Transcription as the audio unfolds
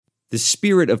The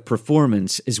spirit of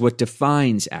performance is what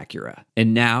defines Acura,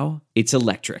 and now it's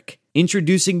electric.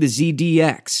 Introducing the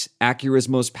ZDX, Acura's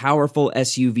most powerful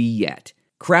SUV yet.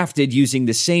 Crafted using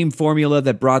the same formula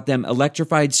that brought them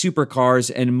electrified supercars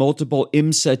and multiple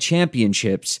IMSA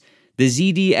championships, the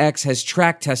ZDX has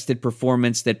track-tested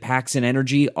performance that packs an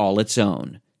energy all its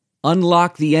own.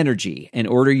 Unlock the energy and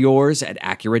order yours at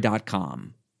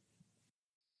Acura.com.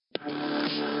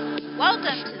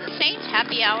 Welcome to the Saints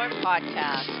Happy Hour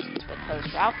podcast with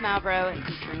host Ralph Malbrough and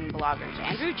featuring bloggers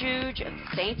Andrew Juge of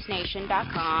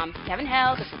SaintsNation.com, Kevin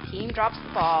Held of The Team Drops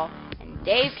the Ball, and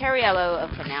Dave Cariello of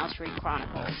Canal Street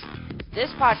Chronicles. This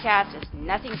podcast is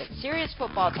nothing but serious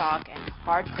football talk and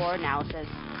hardcore analysis.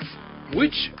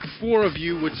 Which four of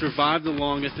you would survive the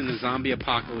longest in the zombie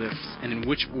apocalypse, and in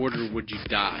which order would you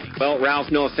die? Well, Ralph,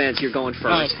 no offense, you're going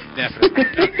first. Oh, definitely.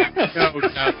 No.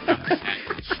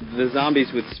 The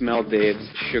zombies would smell Dave's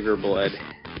sugar blood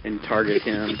and target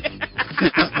him.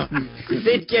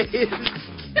 They'd get his...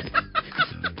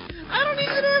 I don't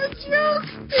even have a joke,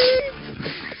 Dave.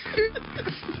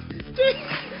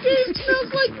 Dave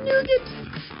smells like nougat.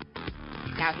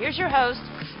 Now here's your host,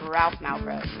 Ralph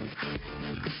Malbrough.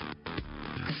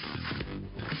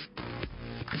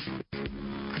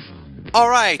 All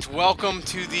right, welcome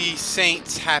to the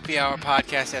Saints Happy Hour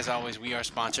podcast. As always, we are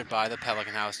sponsored by the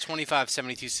Pelican House,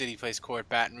 2572 City Place Court,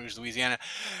 Baton Rouge, Louisiana.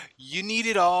 You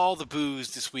needed all the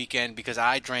booze this weekend because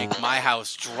I drank my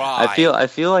house dry. I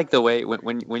feel like the way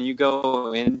when you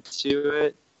go into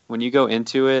it,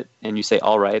 and you say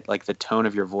all right, like the tone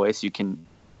of your voice, you can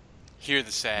hear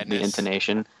the sadness, the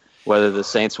intonation. Whether the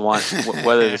Saints won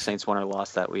or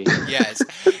lost that week. Yes,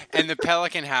 and the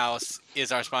Pelican House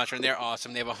is our sponsor, and they're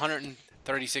awesome. They have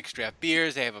 136 draft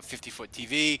beers. They have a 50-foot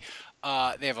TV.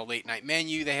 They have a late-night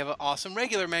menu. They have an awesome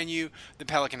regular menu. The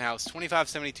Pelican House,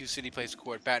 2572 City Place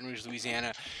Court, Baton Rouge,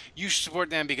 Louisiana. You should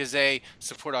support them because they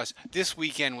support us. This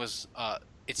weekend was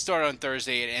it started on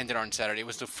Thursday. It ended on Saturday. It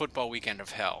was the football weekend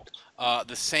of hell.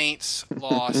 The Saints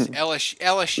lost.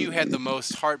 LSU had the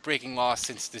most heartbreaking loss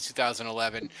since the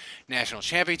 2011 National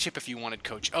Championship. If you wanted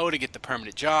Coach O to get the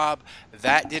permanent job,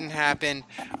 that didn't happen.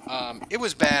 It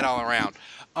was bad all around.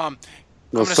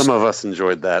 Well, some of us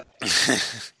enjoyed that.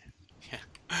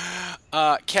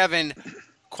 Kevin,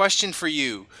 question for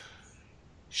you.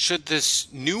 Should the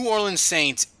New Orleans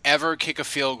Saints ever kick a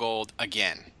field goal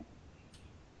again?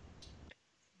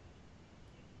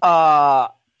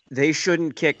 They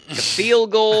shouldn't kick the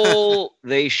field goal.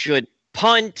 They should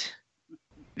punt.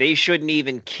 They shouldn't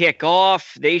even kick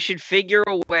off. They should figure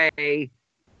a way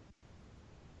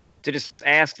to just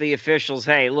ask the officials,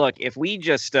 hey, look, if we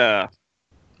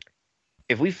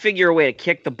figure a way to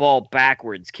kick the ball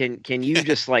backwards, can you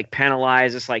just like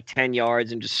penalize us like 10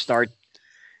 yards and just start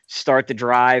the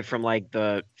drive from like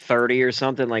the 30 or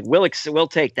something? Like we'll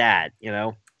take that, you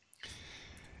know?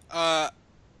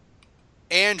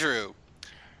 Andrew,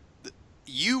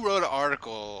 you wrote an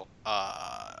article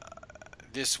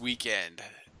this weekend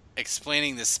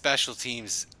explaining the special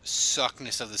teams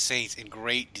suckness of the Saints in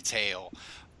great detail.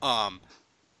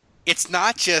 It's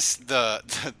not just the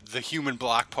human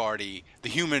block party, the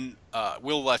human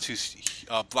Will Lutz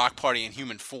block party in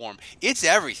human form. It's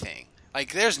everything.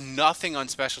 Like there's nothing on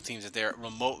special teams that they're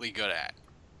remotely good at.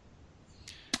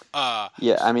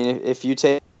 Yeah, I mean, if you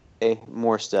take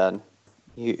Morstead,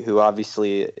 who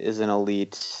obviously is an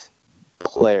elite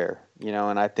player, you know,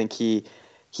 and I think he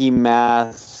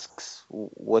masks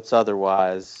what's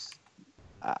otherwise,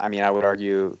 I mean, I would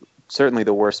argue certainly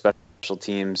the worst special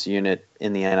teams unit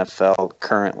in the NFL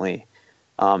currently,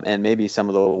 and maybe some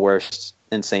of the worst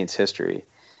in Saints history.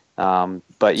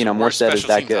 But you know, Morstead is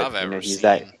that good. You know, he's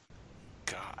that.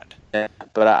 God.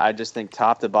 But I just think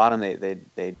top to bottom,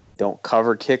 they don't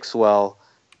cover kicks well.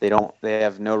 They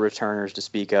have no returners to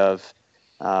speak of.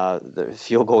 The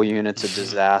field goal unit's a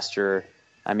disaster.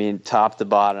 I mean, top to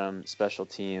bottom, special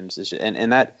teams.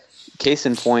 And that, case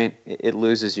in point, it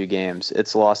loses you games.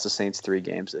 It's lost the Saints 3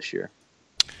 games this year.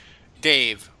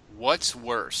 Dave, what's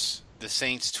worse, the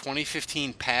Saints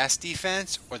 2015 pass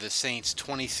defense or the Saints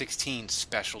 2016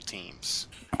 special teams?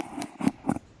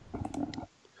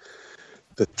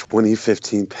 The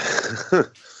 2015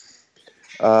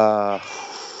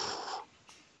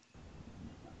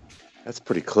 that's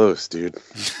pretty close, dude.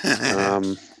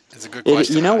 That's a good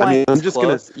question. You know why it's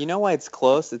close? You know why it's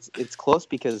close? It's close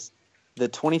because the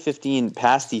 2015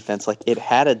 pass defense, like, it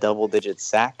had a double-digit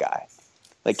sack guy.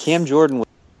 Like, Cam Jordan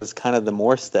was kind of the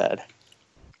Morstead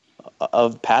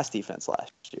of pass defense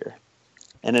last year.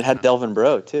 And it had Delvin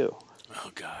Breaux, too.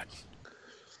 Oh, God.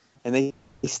 And they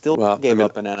still gave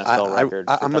up an NFL record.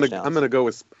 I'm gonna go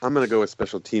with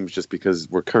special teams just because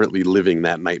we're currently living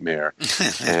that nightmare,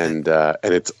 and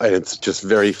it's just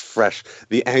very fresh.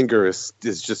 The anger is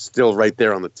just still right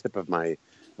there on the tip of my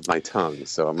tongue.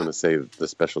 So I'm gonna say the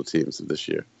special teams of this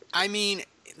year. I mean,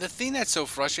 the thing that's so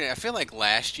frustrating, I feel like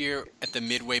last year at the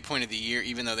midway point of the year,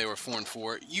 even though they were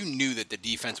 4-4, you knew that the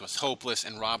defense was hopeless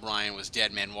and Rob Ryan was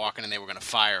dead man walking, and they were going to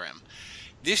fire him.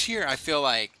 This year, I feel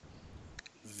like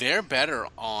they're better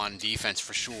on defense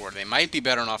for sure. They might be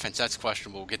better on offense. That's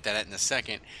questionable. We'll get that in a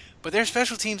second. But their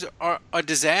special teams are a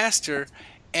disaster.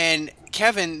 And,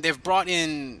 Kevin, they've brought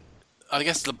in, I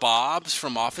guess, the Bobs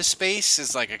from Office Space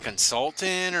as like a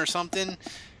consultant or something.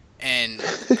 And,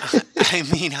 I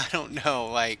mean, I don't know.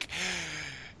 Like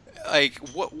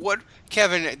what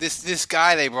Kevin, this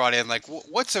guy they brought in, like,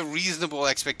 what's a reasonable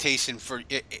expectation for,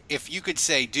 if you could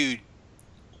say, dude,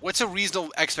 what's a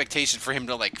reasonable expectation for him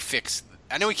to, like, fix?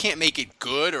 I know he can't make it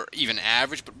good or even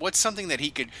average, but what's something that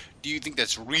he could, do you think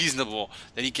that's reasonable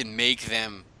that he can make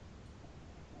them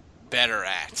better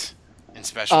at in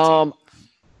special teams?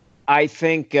 I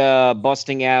think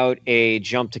busting out a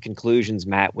jump to conclusions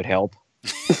mat would help.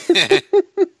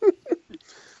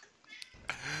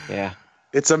 Yeah.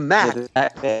 It's a mat.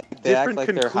 They Different act like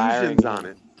conclusions on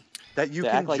it that you they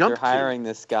can act like jump they're to. hiring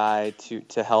this guy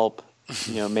to help,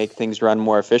 make things run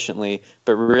more efficiently.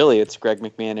 But really, it's Greg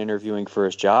McMahon interviewing for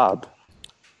his job.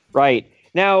 Right.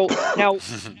 Now,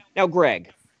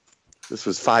 Greg. This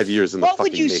was 5 years in the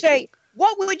fucking making.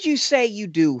 What would you say you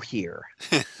do here?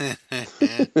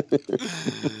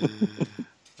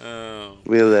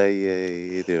 Well, I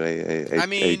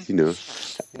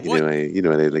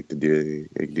like to do.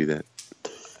 I do that.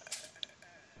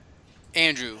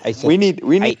 Andrew, We need to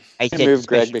move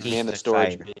Greg McMahon to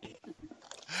storage.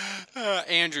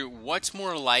 Andrew, what's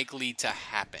more likely to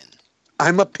happen?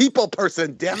 I'm a people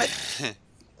person, damn it.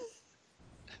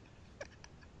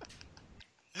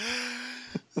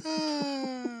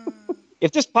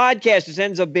 If this podcast just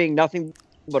ends up being nothing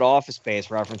but Office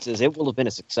Space references, it will have been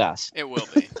a success. It will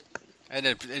be.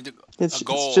 It's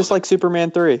just like Superman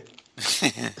 3. That's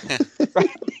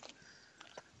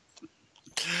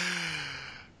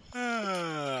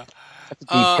a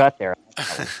deep cut there.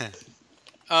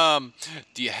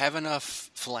 Do you have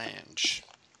enough flange?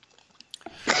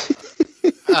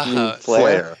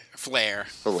 Flair. Flange.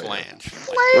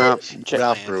 Well,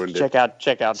 Ralph ruined it.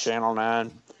 Check out Channel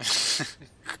 9.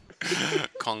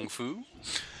 Kung Fu.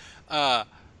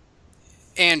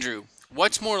 Andrew,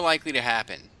 what's more likely to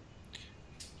happen?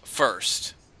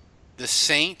 First, the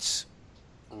Saints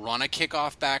run a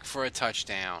kickoff back for a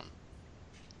touchdown,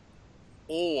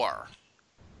 or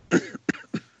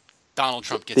Donald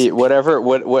Trump gets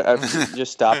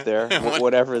just stop there.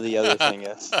 Whatever the other thing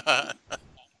is.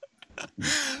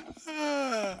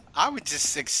 I would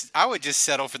just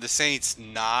settle for the Saints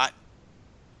not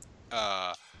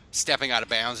stepping out of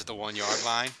bounds at the 1 yard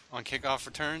line on kickoff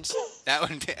returns. That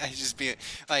would just be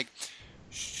like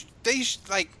they should,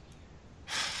 like,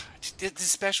 the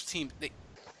special team.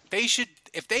 They should,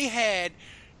 if they had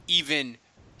even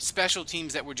special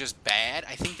teams that were just bad,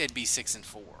 I think they'd be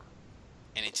 6-4.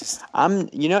 And it just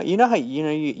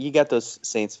you got those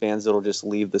Saints fans that'll just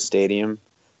leave the stadium.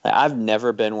 Like, I've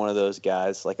never been one of those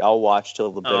guys. Like, I'll watch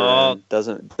till the bitter end.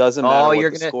 Doesn't matter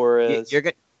what the score is.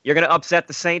 You're gonna upset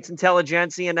the Saints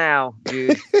intelligentsia now,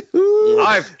 dude.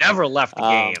 I've never left the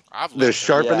game. They're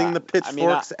sharpening the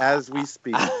pitchforks as we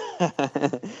speak.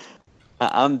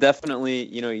 I'm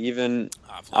definitely,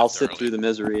 I'll sit through the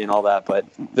misery and all that, but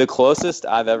the closest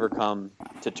I've ever come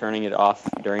to turning it off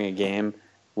during a game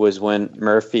was when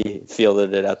Murphy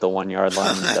fielded it at the 1 yard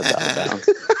line and stepped out of bounds.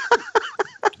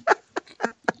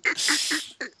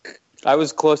 I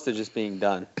was close to just being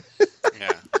done.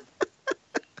 Yeah.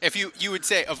 If you would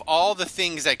say, of all the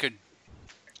things that could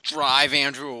drive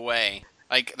Andrew away,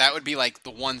 like, that would be like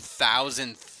the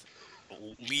 1,000th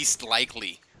least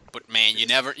likely. But man, you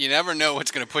never know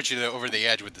what's going to put you over the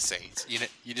edge with the Saints. You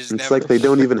just it's never. Like they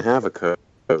don't even have a coach.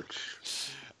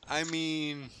 I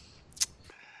mean,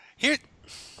 here's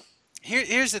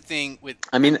the thing with.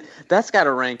 I mean, that's got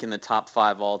to rank in the top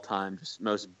 5 all time, just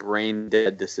most brain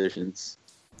dead decisions.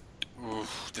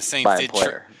 Oof, the Saints by did a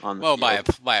player on the field.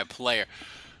 by a player.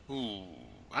 Ooh,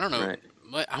 I don't know.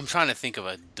 Right. I'm trying to think of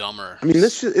a dumber. I mean,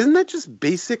 isn't that just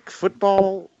basic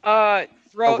football?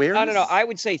 Awareness? I don't know. I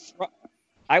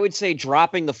would say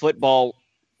dropping the football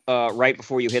right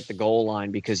before you hit the goal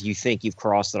line because you think you've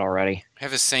crossed it already.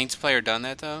 Have a Saints player done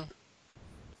that though?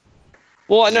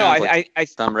 Well, no,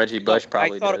 Reggie Bush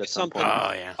probably I thought did it was at some something. point.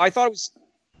 Oh yeah. I thought it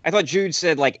I thought Jude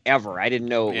said like ever. I didn't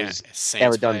know it was Saints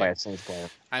ever done by player. a Saints player.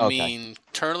 I mean,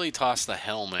 Turley tossed the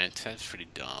helmet. That's pretty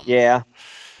dumb. Yeah.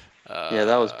 Yeah,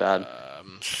 that was bad.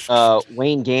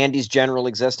 Wayne Gandy's general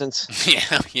existence. Yeah.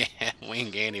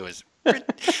 Wayne Gandy was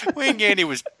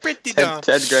pretty dumb.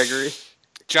 Ted Gregory.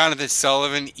 Jonathan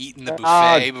Sullivan eating the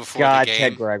buffet before the game.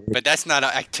 Ted Gregory. But that's not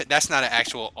an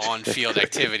actual on-field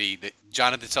activity. That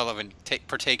Jonathan Sullivan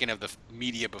partaking of the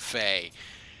media buffet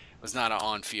was not an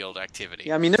on-field activity.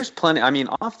 Yeah, I mean, there's plenty. I mean,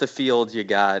 off the field, you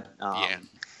got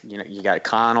you got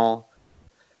Connell.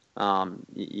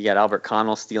 You got Albert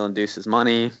Connell stealing Deuce's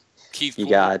money. Keith you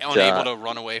Ford got unable to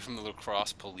run away from the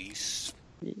lacrosse police.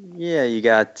 Yeah, you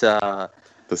got the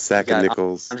sack and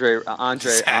nickels.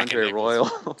 Andre Royal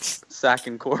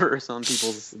sacking quarters on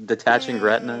people's detaching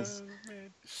retinas.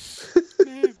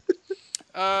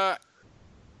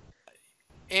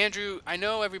 Andrew, I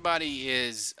know everybody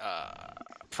is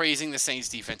praising the Saints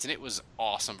defense, and it was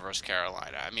awesome versus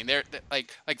Carolina. I mean, we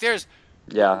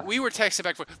were texting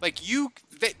back and forth.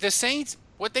 The Saints,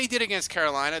 what they did against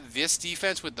Carolina, this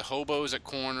defense with the hobos at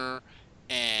corner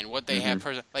and what they have,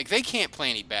 they can't play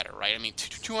any better, right? I mean,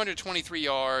 223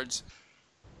 yards,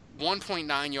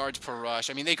 1.9 yards per rush.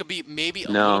 I mean, they could be maybe a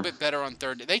little bit better on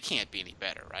third. They can't be any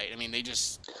better, right? I mean, they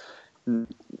just...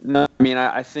 No, I mean,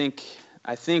 I think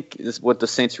what the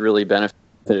Saints really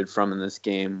benefited from in this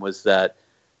game was that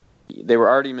they were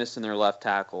already missing their left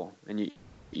tackle, and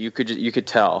you could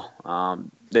tell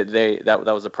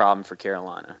that was a problem for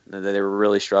Carolina. They were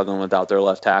really struggling without their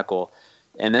left tackle,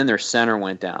 and then their center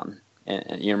went down,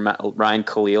 and Ryan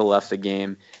Khalil left the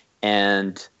game,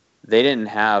 and they didn't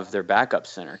have their backup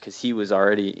center because he was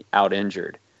already out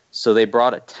injured. So they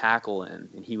brought a tackle in,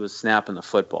 and he was snapping the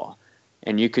football,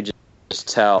 and you could just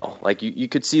tell, like you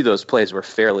could see those plays where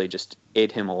Fairley just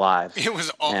ate him alive. It was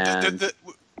all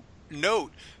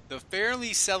note the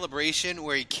Fairley celebration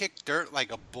where he kicked dirt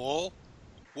like a bull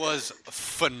was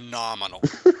phenomenal.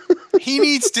 He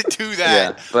needs to do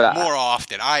that more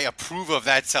often. I approve of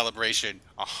that celebration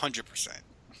 100%.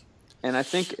 And I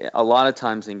think a lot of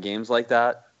times in games like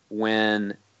that,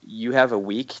 when you have a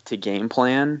week to game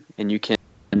plan and you can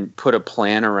put a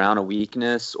plan around a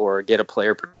weakness or get a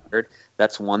player prepared,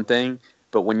 that's one thing.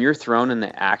 But when you're thrown in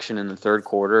the action in the third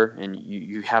quarter and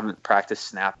you haven't practiced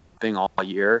snapping all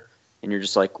year, and you're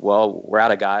just like, well, we're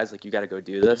out of guys, like you got to go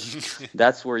do this.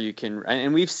 That's where you can,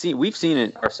 and we've seen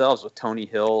it ourselves with Tony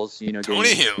Hills,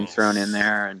 getting thrown in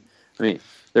there. And I mean,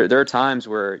 there are times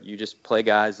where you just play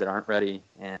guys that aren't ready,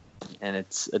 and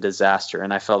it's a disaster.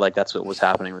 And I felt like that's what was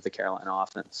happening with the Carolina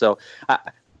offense. So, I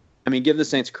mean, give the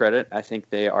Saints credit. I think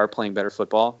they are playing better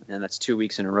football, and that's 2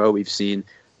 weeks in a row we've seen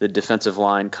the defensive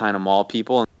line kind of maul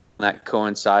people, and that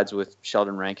coincides with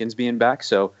Sheldon Rankins being back.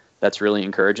 So that's really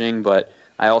encouraging. But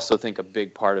I also think a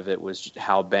big part of it was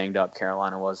how banged up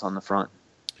Carolina was on the front.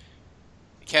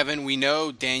 Kevin, we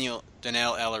know Dannell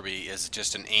Ellerbe is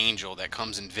just an angel that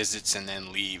comes and visits and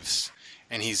then leaves,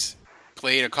 and he's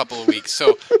played a couple of weeks.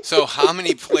 So how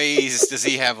many plays does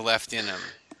he have left in him?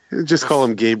 Just call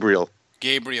him Gabriel.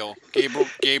 Gabriel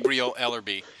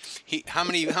Ellerbe. How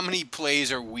many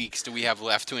plays or weeks do we have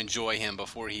left to enjoy him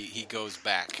before he goes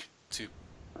back to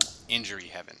injury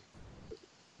heaven?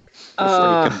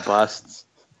 Before he combusts.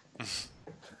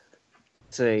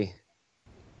 See.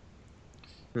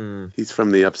 He's from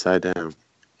the upside down.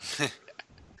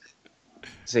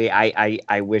 See,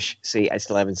 I wish. See, I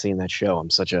still haven't seen that show. I'm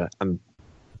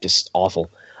just awful.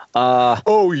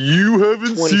 Oh, you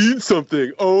haven't seen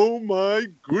something? Oh my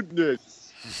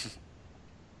goodness.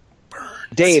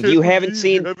 Dave, you haven't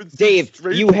seen. Dave,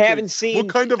 you haven't seen. What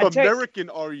kind of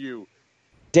American are you?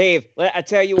 Dave, I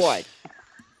tell you what.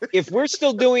 If we're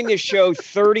still doing this show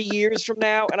 30 years from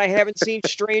now and I haven't seen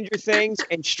Stranger Things,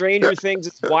 and Stranger Things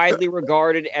is widely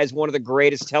regarded as one of the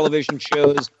greatest television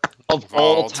shows of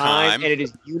all time, and it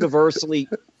is universally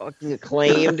fucking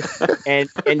acclaimed,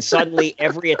 and suddenly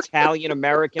every Italian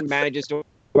American manages to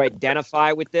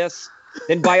identify with this,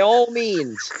 then by all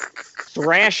means,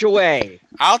 thrash away.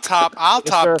 I'll top.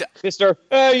 Mister,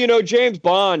 James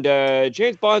Bond.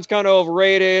 James Bond's kind of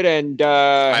overrated, and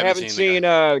I haven't seen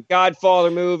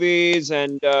Godfather movies,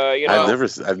 and I've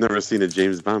never seen a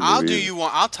James Bond movie.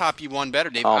 I'll top you one better,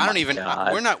 Dave. Oh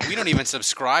we don't even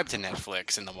subscribe to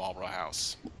Netflix in the Marlboro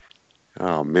house.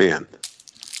 Oh man.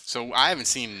 So I haven't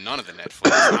seen none of the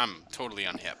Netflix. I'm totally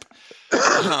unhip.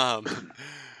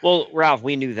 Well, Ralph,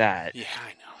 we knew that. Yeah, I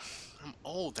know. I'm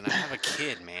old and I have a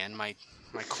kid, man. My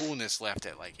coolness left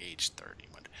at like age 30.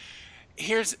 But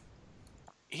here's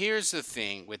the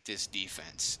thing with this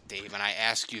defense, Dave, and I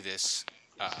ask you this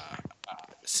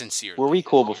sincerely. Were we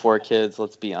cool before kids?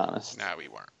 Let's be honest. No, we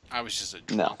weren't. I was just a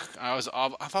No. drunk.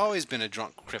 I've always been a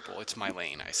drunk cripple. It's my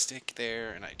lane. I stick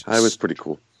there and I just. I was pretty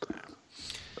cool.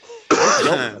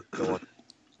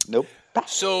 Nope.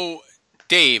 So,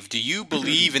 Dave, do you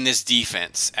believe in this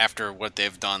defense after what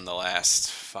they've done the last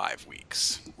 5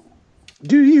 weeks?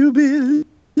 Do you believe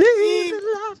in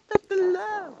life after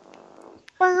love?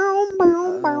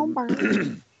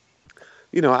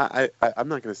 You know, I'm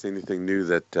not going to say anything new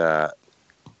that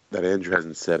Andrew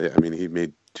hasn't said. I mean, he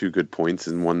made 2 good points,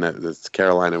 and one that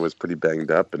Carolina was pretty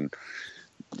banged up, and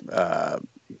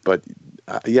but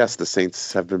yes, the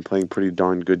Saints have been playing pretty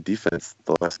darn good defense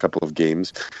the last couple of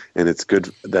games, and it's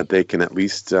good that they can at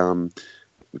least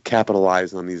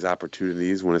capitalize on these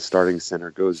opportunities when a starting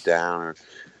center goes down.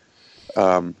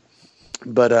 I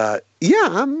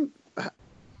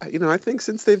think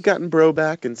since they've gotten Bro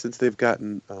back and since they've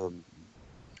gotten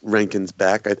Rankins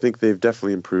back, I think they've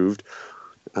definitely improved.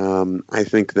 I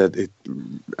think that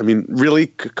really,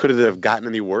 could it have gotten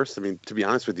any worse? I mean, to be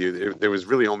honest with you, there was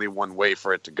really only one way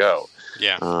for it to go.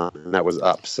 Yeah. And that was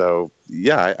up. So,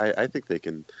 yeah, I think they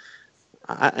can.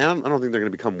 I don't think they're going to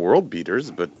become world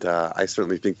beaters, but I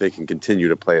certainly think they can continue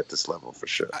to play at this level for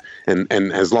sure. And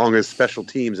as long as special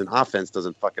teams and offense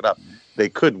doesn't fuck it up, they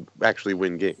could actually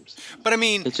win games. But I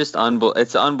mean, It's just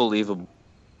it's unbelievable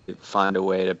to find a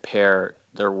way to pair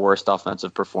their worst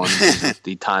offensive performances with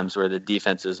the times where the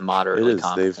defense is moderately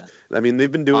competent.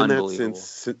 They've been doing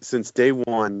that since day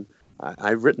one.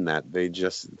 I've written that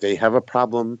they have a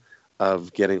problem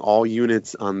of getting all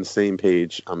units on the same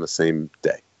page on the same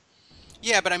day.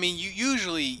 yeah, but I mean, you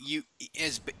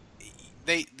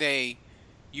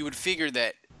would figure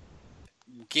that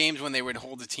games when they would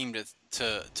hold the team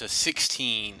to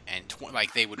 16 and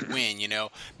like they would win, you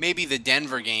know. Maybe the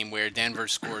Denver game where Denver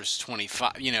scores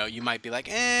 25, you know, you might be like,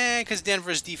 because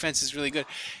Denver's defense is really good.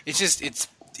 It's just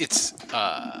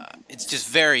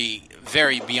very,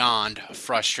 very beyond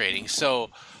frustrating.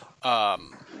 So,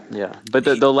 Yeah, but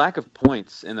the lack of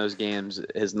points in those games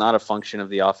is not a function of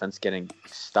the offense getting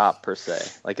stopped per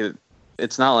se. Like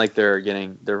it's not like they're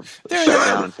shut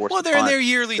down and forced. Well, they're in their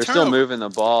yearly. They're turnover. still moving the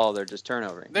ball. They're just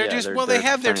turnovering. They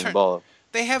have their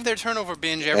They have their turnover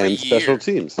binge every and year. special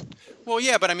teams. Well,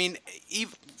 yeah, but I mean,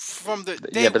 from the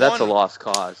day but that's one, a lost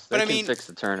cause. They But I can mean- fix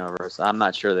the turnovers. I'm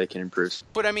not sure they can improve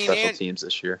But I mean, special teams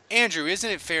this year. Andrew, isn't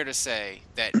it fair to say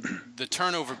that the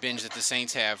turnover binge that the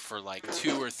Saints have for like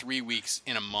 2 or 3 weeks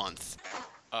in a month,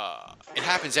 it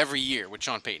happens every year with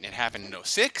Sean Payton. It happened in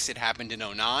 2006. It happened in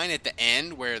 2009 at the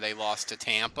end where they lost to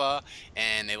Tampa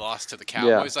and they lost to the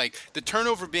Cowboys. Like the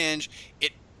turnover binge,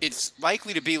 it's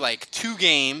likely to be like 2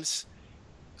 games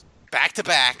back to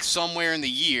back somewhere in the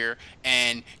year,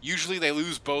 and usually they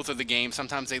lose both of the games.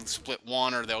 Sometimes they split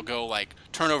one, or they'll go like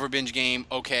turnover binge game,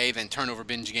 okay, then turnover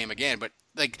binge game again. But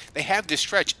like they have this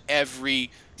stretch every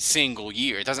single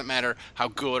year. It doesn't matter how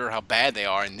good or how bad they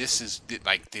are, and this is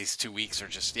like these 2 weeks are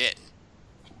just it.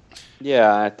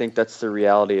 Yeah, I think that's the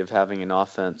reality of having an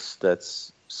offense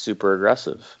that's super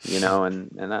aggressive, you know, and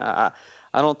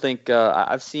I don't think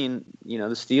I've seen, you know,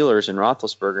 the Steelers and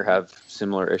Roethlisberger have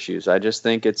similar issues. I just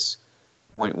think it's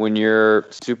when you're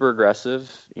super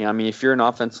aggressive, you know, I mean, if you're an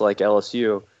offense like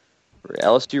LSU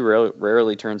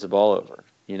rarely turns the ball over,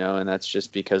 you know, and that's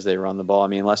just because they run the ball. I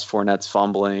mean, unless Fournette's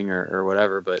fumbling or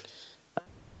whatever, but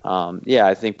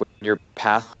I think when you're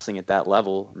passing at that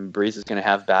level, Breeze is going to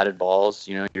have batted balls.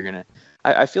 You know,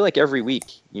 I feel like every week,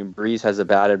 you know, Breeze has a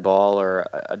batted ball or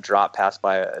a drop pass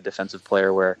by a defensive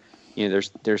player where, you know,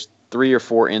 there's 3 or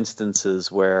 4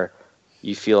 instances where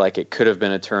you feel like it could have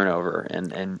been a turnover,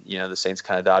 and you know the Saints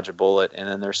kind of dodge a bullet, and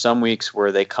then there's some weeks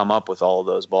where they come up with all of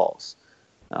those balls.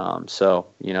 So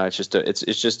you know, it's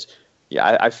just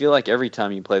I feel like every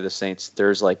time you play the Saints,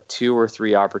 there's like 2 or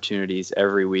 3 opportunities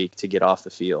every week to get off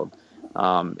the field,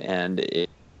 and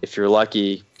if you're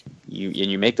lucky,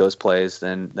 you make those plays,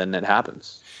 then it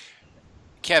happens.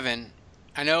 Kevin,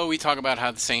 I know we talk about how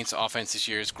the Saints' offense this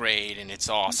year is great and it's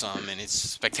awesome and it's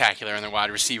spectacular and their wide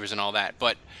receivers and all that,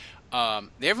 but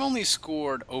they've only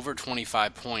scored over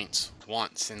 25 points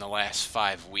once in the last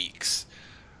 5 weeks.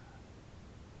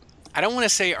 I don't want to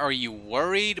say are you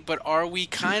worried, but are we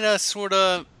kind of sort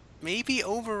of maybe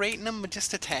overrating them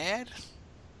just a tad?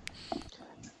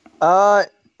 It's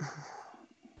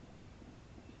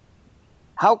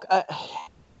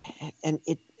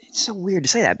so weird to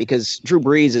say that because Drew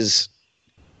Brees is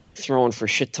throwing for a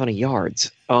shit ton of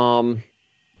yards.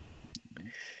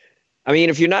 I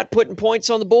mean, if you're not putting points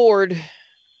on the board,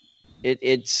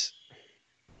 it's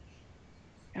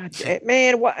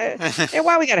Man,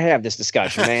 why we gotta have this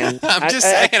discussion, man? I'm just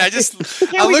saying. I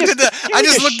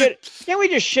Can't we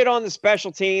just shit on the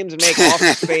special teams and make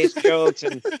Office Space jokes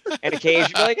and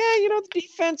occasionally be like, the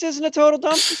defense isn't a total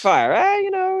dumpster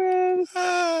fire.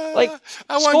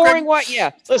 Scoring wise,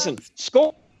 yeah. Listen,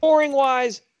 scoring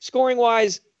wise,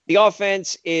 the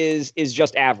offense is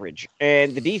just average,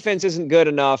 and the defense isn't good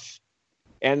enough,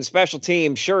 and the special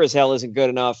team sure as hell isn't good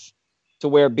enough to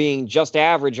where being just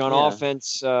average on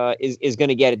offense is going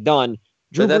to get it done.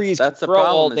 Drew Brees that's the throw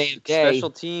problem. all day Special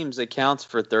teams accounts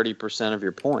for 30% of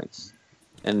your points,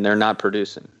 and they're not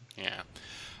producing.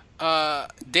 Yeah.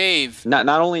 Dave. Not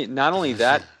only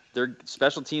that, their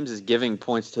special teams is giving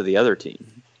points to the other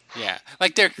team. Yeah,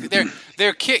 like they're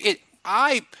kick.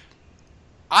 I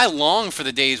long for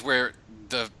the days where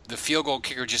the field goal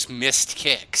kicker just missed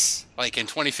kicks, like in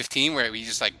 2015, where we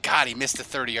just like, God, he missed a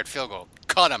 30-yard field goal.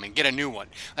 Cut him and get a new one.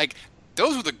 Like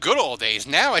those were the good old days.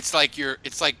 Now it's like you're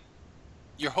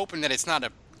hoping that it's not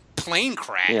a plane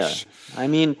crash. Yeah, I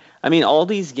mean, all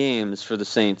these games for the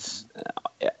Saints,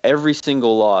 every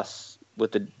single loss,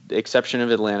 with the exception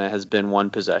of Atlanta, has been one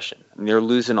possession. And they're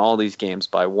losing all these games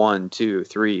by 1, 2,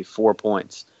 3, 4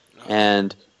 points.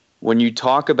 And when you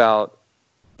talk about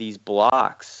these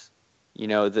blocks,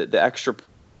 the extra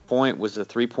point was a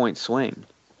 3-point swing.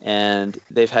 And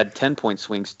they've had 10-point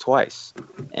swings twice.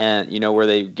 And, where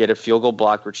they get a field goal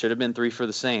block, where it should have been 3 for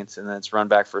the Saints, and then it's run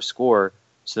back for a score,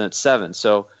 so then it's 7.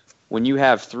 So when you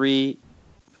have 3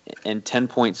 and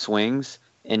 10-point swings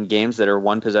in games that are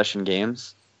one-possession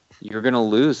games, you're going to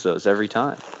lose those every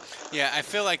time. Yeah, I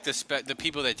feel like the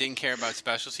people that didn't care about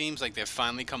special teams, like they've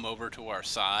finally come over to our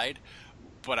side,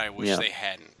 but I wish they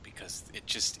hadn't, because it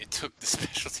took the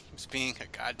special teams being a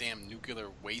goddamn nuclear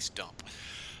waste dump.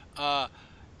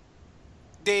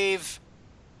 Dave,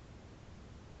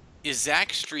 is Zach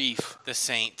Strief the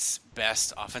Saints'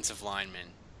 best offensive lineman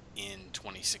in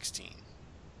 2016?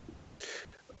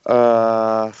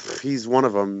 He's one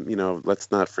of them.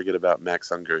 Let's not forget about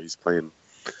Max Unger. He's playing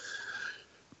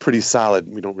pretty solid.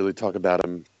 We don't really talk about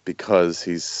him because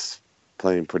he's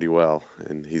playing pretty well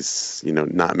and he's,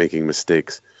 not making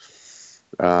mistakes.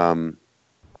 But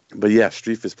yeah,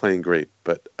 Strief is playing great.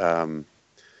 But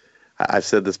I've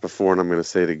said this before and I'm going to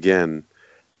say it again.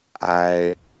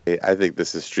 I think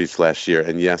this is Strief's last year,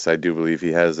 and yes, I do believe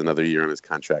he has another year on his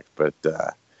contract. But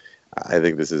I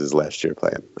think this is his last year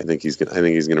playing. I think he's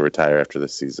gonna retire after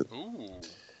this season. Ooh,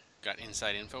 got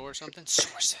inside info or something?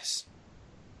 Sources.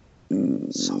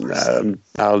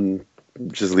 I'll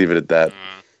just leave it at that.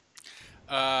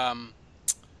 All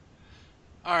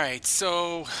right,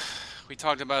 so we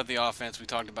talked about the offense, we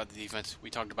talked about the defense, we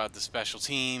talked about the special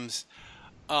teams.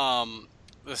 The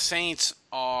Saints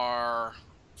are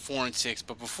 4-6,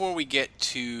 but before we get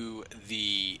to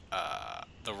the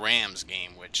Rams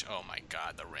game, which, oh my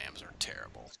God, the Rams are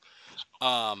terrible.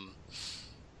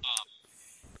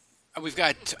 We've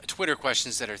got Twitter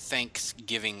questions that are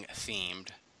Thanksgiving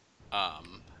themed.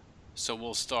 So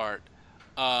we'll start.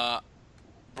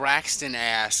 Braxton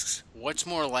asks, what's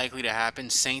more likely to happen?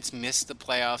 Saints miss the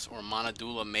playoffs or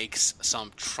Monadula makes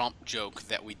some Trump joke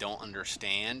that we don't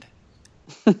understand?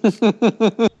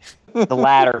 The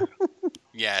latter.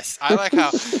 Yes, I like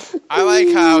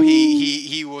how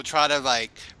he will try to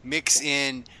like mix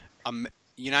in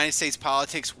United States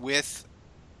politics with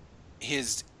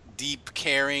his deep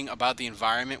caring about the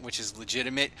environment, which is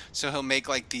legitimate. So he'll make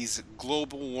like these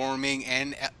global warming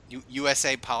and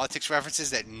USA politics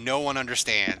references that no one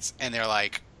understands, and they're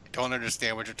like, don't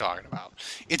understand what you're talking about.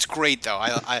 It's great though.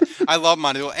 I love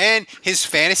Monadula, and his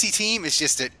fantasy team is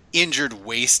just an injured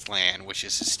wasteland, which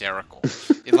is hysterical.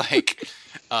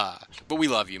 But we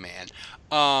love you, man.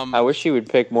 I wish he would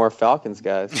pick more Falcons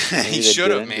guys. He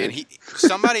should have, man.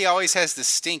 Somebody always has the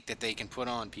stink that they can put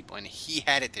on people, and he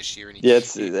had it this year.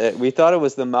 And we thought it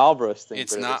was the Malbro stink.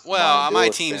 It's not. Well, my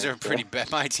teams are pretty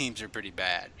bad. My teams are pretty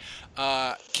bad.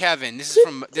 Kevin, this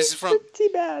is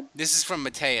from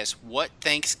Mateus. What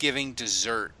Thanksgiving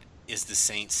dessert is the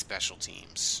Saints' special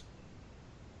teams?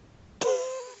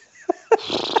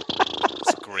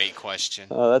 That's a great question.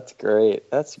 Oh, that's great.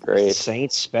 That's great.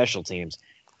 Saints special teams.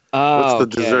 What's the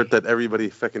dessert that everybody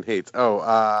fucking hates?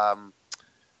 Jello.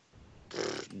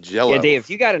 Yeah, Dave, if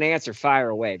you got an answer, fire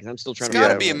away, because I'm still trying to. It's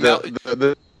got to be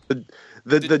a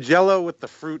the Jello with the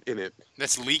fruit in it.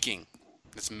 That's leaking.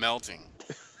 That's melting.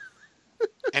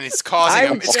 And it's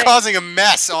causing a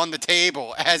mess on the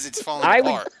table as it's falling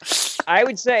apart. I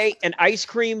would say an ice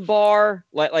cream bar,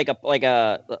 like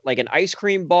an ice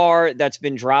cream bar that's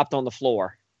been dropped on the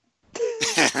floor.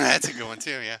 That's a good one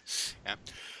too. Yeah.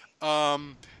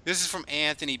 This is from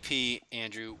Anthony P.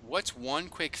 Andrew, what's one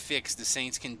quick fix the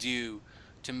Saints can do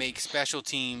to make special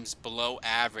teams below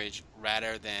average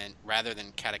rather than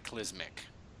cataclysmic?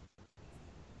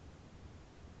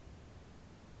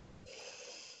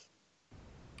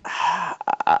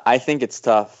 I think it's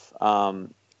tough.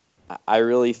 I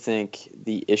really think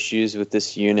the issues with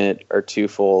this unit are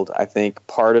twofold. I think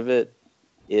part of it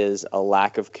is a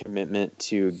lack of commitment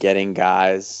to getting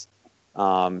guys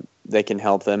that can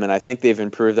help them, and I think they've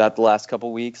improved that the last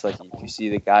couple weeks. Like you see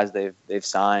the guys they've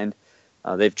signed,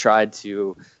 they've tried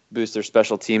to boost their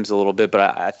special teams a little bit,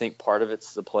 but I think part of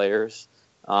it's the players.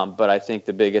 But I think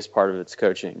the biggest part of it's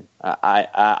coaching.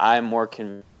 I'm more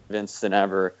convinced than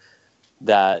ever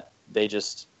that they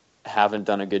just haven't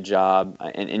done a good job.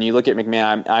 And you look at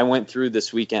McMahon, I went through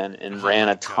this weekend and ran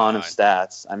a ton of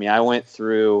stats. I mean, I went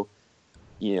through,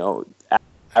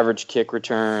 average kick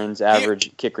returns,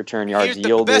 average kick return yards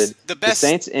yielded. The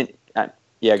Saints, go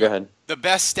ahead. The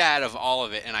best stat of all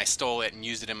of it, and I stole it and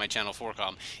used it in my Channel 4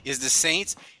 column, is the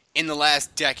Saints in the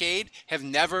last decade have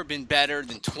never been better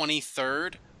than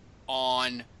 23rd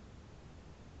on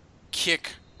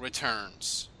kick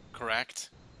returns,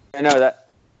 correct? I know that.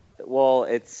 Well,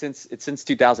 it's since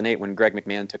 2008 when Greg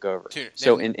McMahon took over.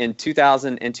 So in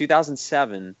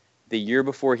 2007, the year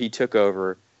before he took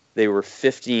over, they were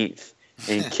 15th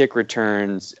in kick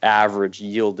returns average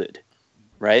yielded,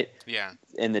 right? Yeah.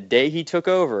 And the day he took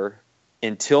over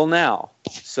until now,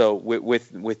 so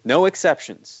with no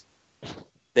exceptions,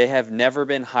 they have never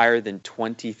been higher than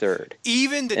 23rd.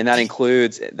 And that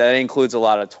includes a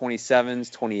lot of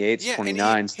 27s, 28s,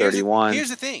 29s, 31s. Here's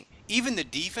the thing. Even the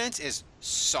defense, as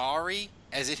sorry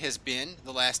as it has been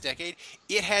the last decade,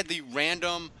 it had the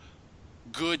random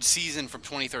good season from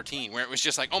 2013 where it was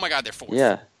just like, oh my God, they're fourth.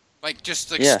 Yeah.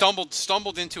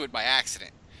 Stumbled into it by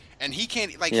accident. And he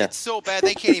can't, it's so bad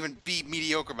they can't even be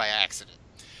mediocre by accident.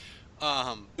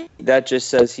 That just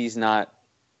says he's not,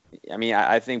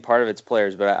 I think part of it's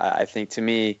players, but I think to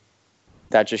me,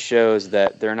 that just shows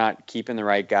that they're not keeping the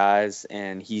right guys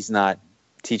and he's not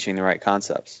teaching the right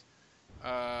concepts.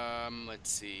 Let's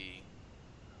see.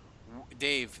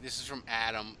 Dave, this is from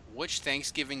Adam. Which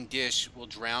Thanksgiving dish will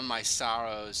drown my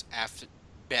sorrows after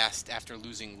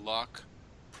losing Luck,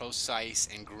 Precise,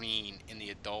 and Green in the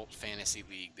adult fantasy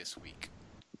league this week?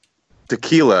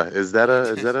 Tequila. Is that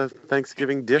a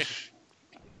Thanksgiving dish?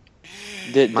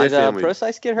 Did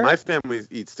Precise get hurt? My family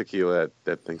eats tequila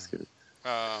at Thanksgiving.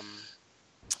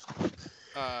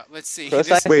 Let's see.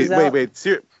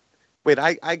 Wait,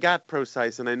 I got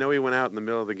Precise, and I know he went out in the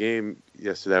middle of the game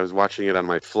yesterday. I was watching it on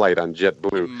my flight on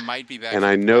JetBlue. He might be back. And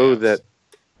I know that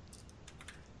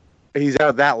he's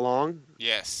out that long?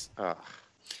 Yes. Oh.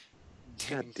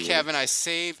 Kevin, I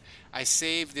saved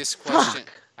this question.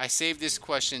 I saved this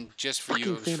question just for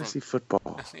you. Fantasy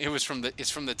football.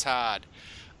 It's from the Todd.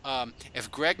 If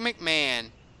Greg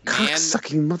McMahon,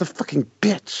 sucking motherfucking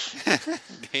bitch.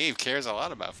 Dave cares a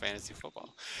lot about fantasy football.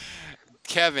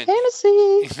 Kevin, if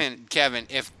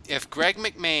Greg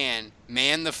McMahon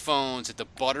manned the phones at the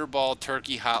Butterball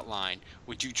Turkey Hotline,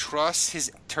 would you trust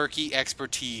his turkey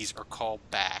expertise or call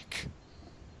back?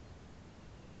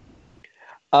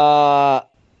 I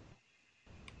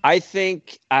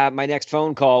think my next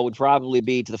phone call would probably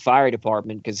be to the fire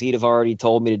department because he'd have already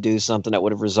told me to do something that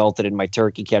would have resulted in my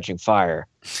turkey catching fire.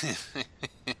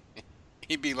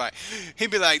 He'd be like,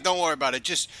 don't worry about it.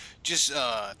 Just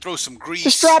throw some grease.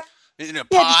 Just drop in a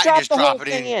pot and just drop it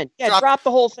in. Yeah, drop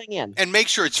the whole thing in. And make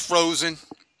sure it's frozen.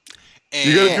 And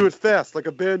you gotta do it fast, like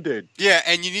a Band-Aid. Yeah,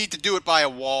 and you need to do it by a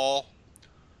wall.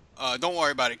 Don't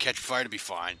worry about it. Catch fire to be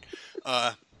fine.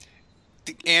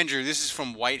 Andrew, this is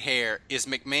from White Hair. Is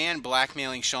McMahon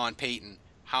blackmailing Sean Payton?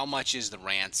 How much is the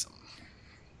ransom?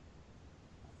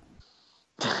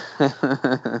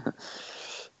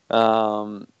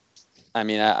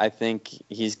 I think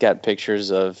he's got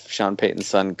pictures of Sean Payton's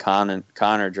son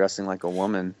Connor dressing like a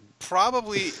woman.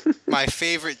 Probably my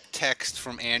favorite text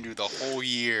from Andrew the whole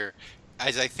year,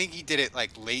 as I think he did it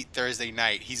like late Thursday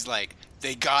night. He's like,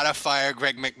 they gotta fire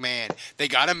Greg McMahon. They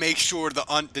gotta make sure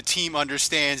the team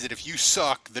understands that if you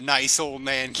suck, the nice old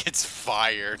man gets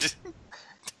fired.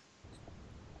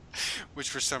 Which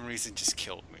for some reason just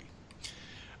killed me.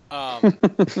 I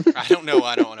don't know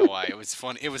why. It was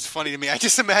fun. It was funny to me. I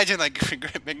just imagine like Greg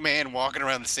McMahon walking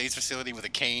around the Saints facility with a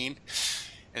cane,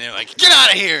 and they're like, "Get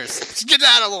out of here! Get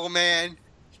out of little man!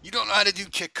 You don't know how to do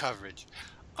kick coverage."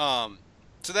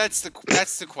 So that's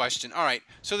the question. All right.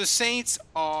 So the Saints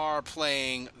are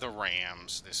playing the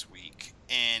Rams this week,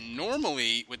 and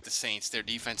normally with the Saints, their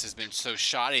defense has been so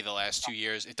shoddy the last 2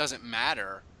 years. It doesn't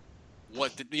matter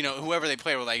what whoever they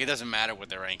play with. Like, it doesn't matter what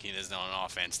their ranking is on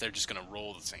offense. They're just going to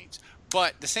roll the Saints.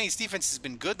 But the Saints defense has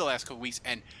been good the last couple weeks.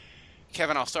 And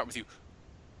Kevin, I'll start with you.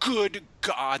 good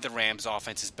God, the Rams'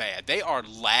 offense is bad. They are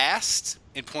last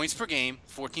in points per game,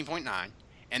 14.9,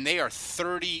 and they are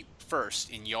 31st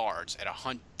in yards at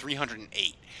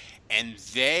 308. And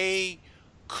they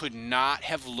could not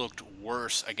have looked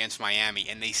worse against Miami,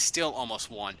 and they still almost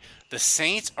won. The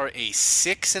Saints are a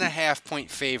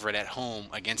 6.5-point favorite at home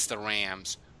against the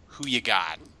Rams. Who you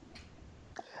got?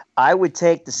 I would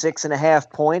take the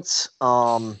 6.5 points.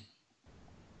 That's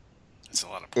a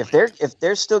lot of points. If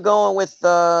they're still going with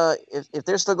if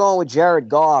they're still going with Jared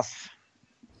Goff,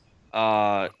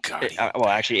 well,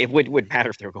 actually, it would matter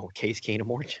if they're going with Case Keenum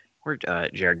or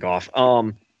Jared Goff.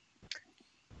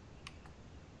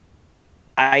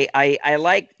 I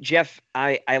like Jeff.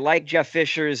 I like Jeff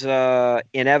Fisher's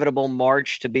inevitable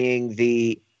march to being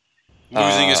the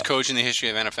losingest coach in the history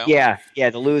of NFL. Yeah,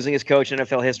 the losingest coach in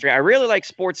NFL history. I really like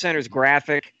SportsCenter's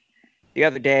graphic the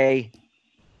other day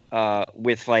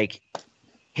with like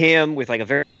him with like a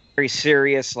very, very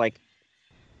serious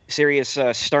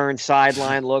stern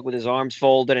sideline look with his arms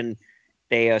folded, and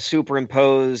they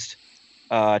superimposed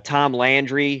Tom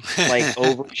Landry like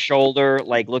over his shoulder,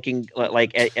 like looking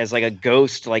like as like a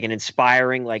ghost, like an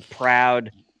inspiring, like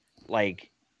proud, like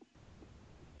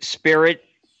spirit,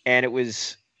 and it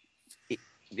was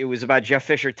about Jeff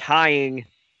Fisher tying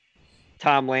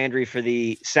Tom Landry for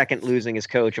the second losingest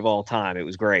coach of all time. It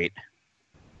was great.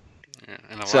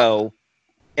 Yeah, so,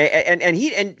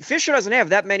 and Fisher doesn't have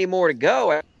that many more to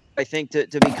go. I think to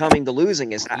becoming the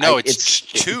losingest. No, it's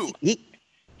two. He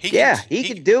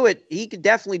could do it. He could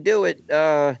definitely do it.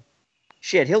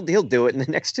 He'll do it in the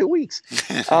next 2 weeks.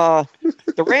 The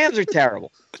Rams are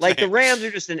terrible. Like, the Rams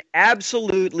are just an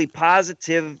absolutely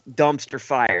positive dumpster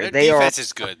fire. Their defense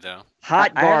is good, though.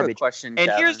 Hot garbage. I have a question, and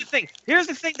Kevin. Here's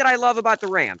the thing that I love about the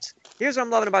Rams. Here's what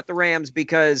I'm loving about the Rams,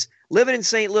 because living in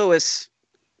St. Louis,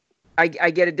 I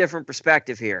get a different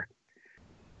perspective here.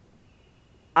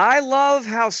 I love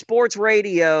how sports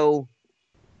radio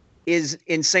is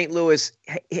in St. Louis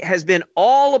has been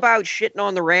all about shitting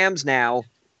on the Rams now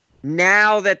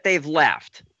that they've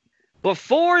left.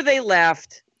 Before they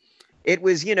left, it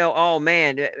was, oh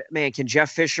man, can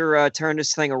Jeff Fisher turn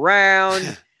this thing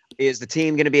around? Is the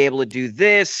team going to be able to do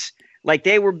this? Like,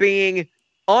 they were being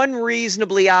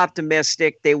unreasonably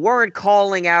optimistic. They weren't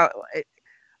calling out.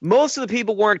 Most of the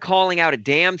people weren't calling out a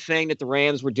damn thing that the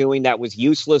Rams were doing that was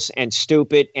useless and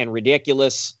stupid and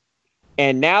ridiculous.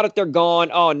 And now that they're gone,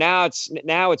 now it's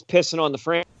pissing on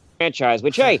the franchise,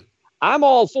 which, hey, I'm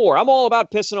all for. I'm all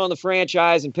about pissing on the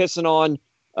franchise and pissing on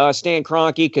Stan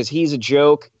Kroenke because he's a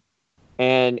joke,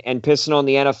 and pissing on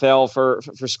the NFL for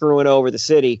screwing over the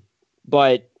city.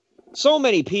 But so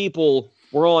many people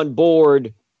were on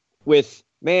board with,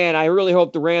 man, I really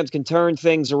hope the Rams can turn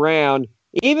things around.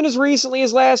 Even as recently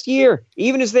as last year,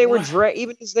 even as they were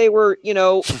shitting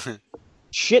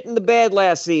the bed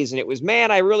last season, it was,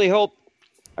 man, I really hope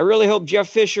Jeff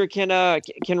Fisher can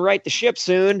right the ship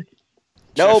soon.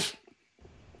 Nope.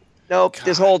 God.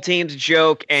 This whole team's a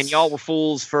joke, and y'all were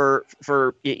fools for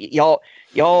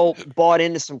y'all bought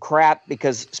into some crap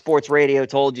because sports radio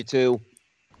told you to,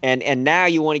 and now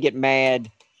you want to get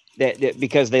mad that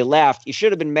because they left. You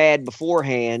should have been mad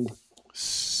beforehand.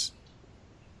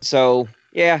 So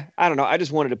yeah, I don't know. I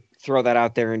just wanted to throw that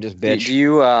out there and just bitch. Do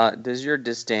you does your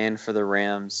disdain for the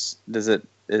Rams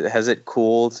has it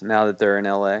cooled now that they're in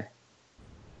LA?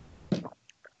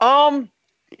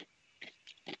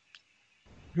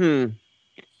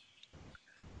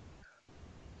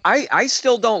 I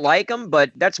still don't like them,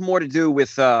 but that's more to do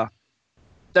with Kroenke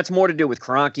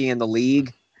and the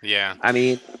league. Yeah. I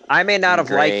mean, I may not have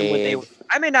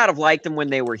liked them when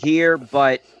they were here,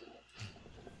 but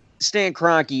Stan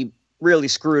Kroenke really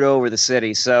screwed over the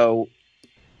city. So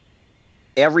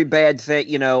every bad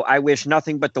thing, I wish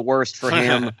nothing but the worst for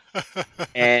him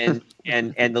and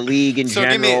the league in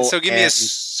general.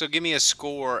 Give me a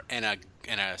score and a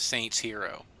Saints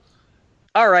hero.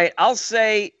 All right, I'll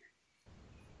say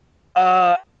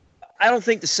I don't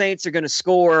think the Saints are going to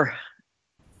score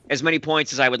as many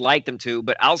points as I would like them to,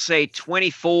 but I'll say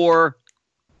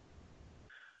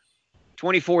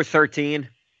 24-13.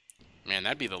 Man,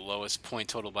 that'd be the lowest point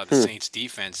total by the Saints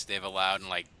defense they've allowed in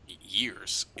like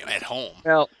years at home.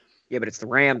 Well, yeah, but it's the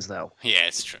Rams though. Yeah,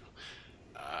 it's true.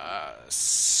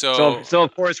 So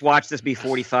of course, watch this be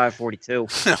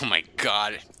 45-42. Oh my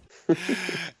God.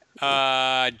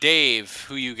 Dave,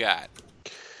 who you got?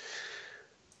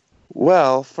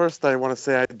 Well, first I want to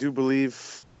say I do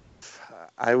believe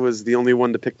I was the only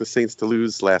one to pick the Saints to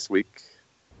lose last week.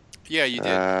 Yeah, you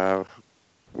did.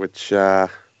 Which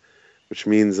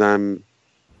means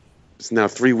it's now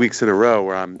 3 weeks in a row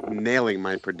where I'm nailing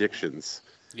my predictions.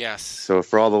 Yes. So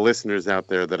for all the listeners out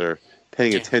there that are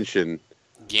paying attention,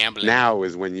 Gambling. Now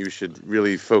is when you should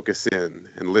really focus in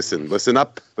and listen. Listen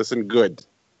up. Listen good.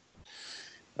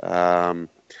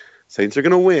 Saints are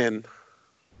going to win.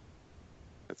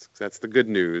 That's the good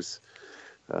news.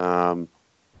 I'm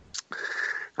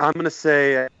going to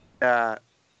say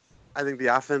I think the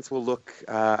offense will look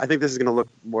I think this is going to look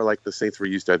more like the Saints were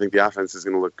used to. I think the offense is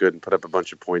going to look good and put up a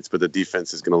bunch of points, but the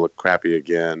defense is going to look crappy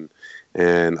again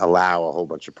and allow a whole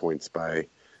bunch of points by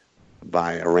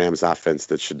a Rams offense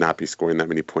that should not be scoring that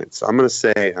many points. So I'm going to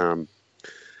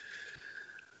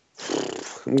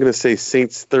say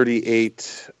Saints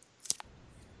 38,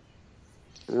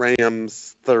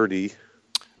 Rams 30.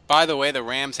 By the way, the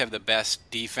Rams have the best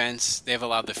defense. They've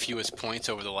allowed the fewest points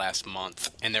over the last month,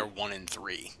 and they're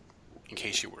 1-3. In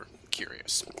case you were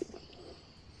curious.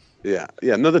 Yeah.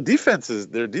 No, their defense is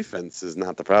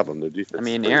not the problem. Their defense. I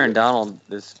mean, Aaron Donald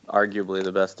is arguably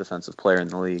the best defensive player in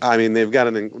the league. I mean,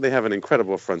 they have an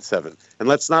incredible front seven, and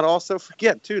let's not also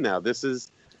forget too. Now, this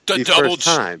is the first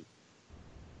time.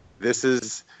 This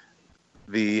is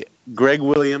the Greg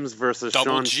Williams versus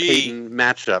Sean Payton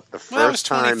matchup. The first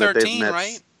time that they've met.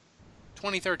 Right?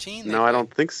 2013. No, I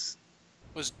don't think so.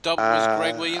 Was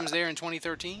Greg Williams there in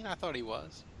 2013? I thought he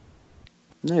was.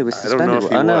 No, he was suspended. I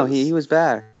don't know if no, he was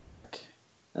back.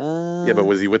 Yeah, but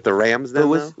was he with the Rams then?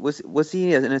 Was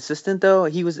he an assistant though?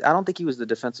 He was. I don't think he was the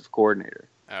defensive coordinator.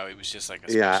 Oh, he was just like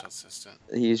a special assistant.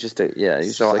 He's just a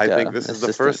He's so just like I think this is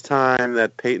the first time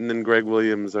that Peyton and Greg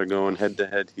Williams are going head to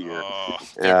head here. Oh,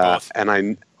 they're both. And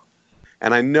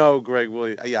I know Greg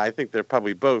Williams. Yeah, I think they're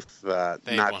probably both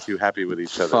not too happy with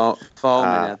each other.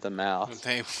 Foaming at the mouth.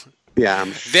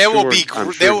 I'm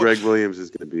sure Greg Williams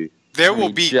is going to be. There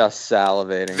will be just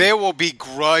salivating. There will be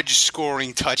grudge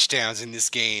scoring touchdowns in this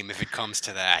game if it comes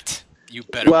to that. You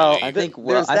better believe. I think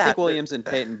Williams and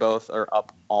Peyton both are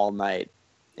up all night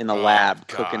in the lab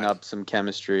cooking up some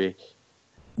chemistry.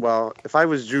 Well, if I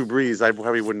was Drew Brees, I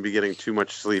probably wouldn't be getting too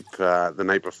much sleep the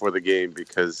night before the game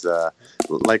because,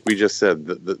 like we just said,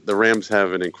 the Rams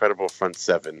have an incredible front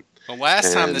seven. The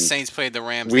last time the Saints played the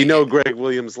Rams, we know Greg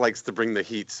Williams likes to bring the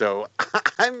heat, so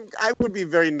I would be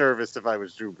very nervous if I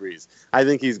was Drew Brees. I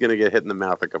think he's going to get hit in the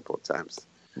mouth a couple of times.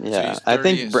 Yeah, so I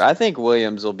think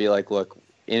Williams will be like, look,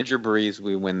 injure Brees,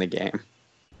 we win the game.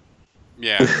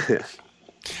 Yeah.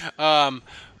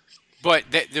 But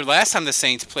the last time the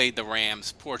Saints played the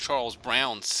Rams, poor Charles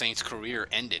Brown's Saints career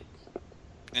ended,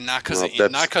 and not because of injury.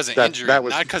 Not because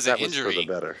of injury. For the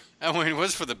better. I mean, it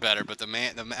was for the better, but the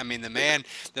man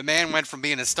went from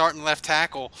being a starting left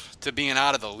tackle to being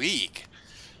out of the league.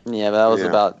 Yeah,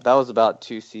 but that was about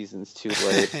 2 seasons too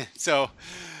late. So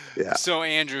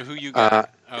Andrew, who you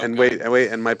got? Wait,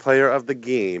 and my player of the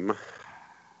game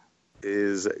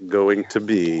is going to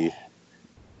be.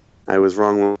 I was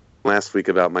wrong last week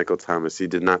about Michael Thomas. He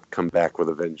did not come back with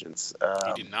a vengeance.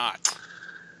 He did not.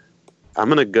 I'm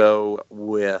going to go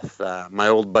with my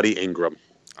old buddy Ingram.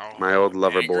 My old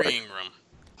lover boy.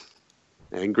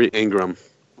 Angry Ingram.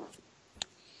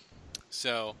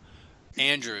 So,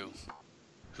 Andrew,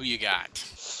 who you got?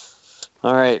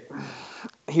 All right.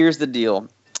 Here's the deal.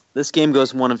 This game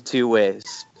goes one of 2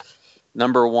 ways.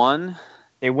 Number one,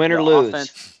 they win or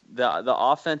lose. The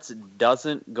offense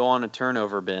doesn't go on a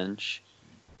turnover binge,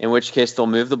 in which case they'll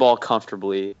move the ball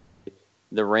comfortably.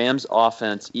 The Rams'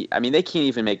 offense, I mean, they can't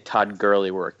even make Todd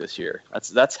Gurley work this year.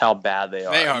 That's how bad they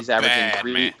are. They are bad,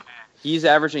 man. He's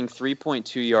averaging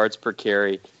 3.2 yards per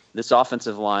carry. This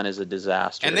offensive line is a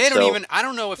disaster. And they don't even – I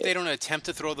don't know if they don't attempt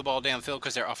to throw the ball downfield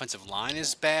because their offensive line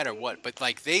is bad or what, but,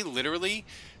 like, they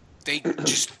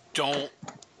just don't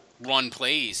run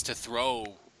plays to throw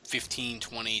 15,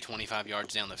 20, 25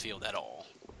 yards down the field at all.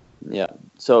 Yeah.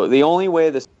 So the only way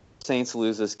the Saints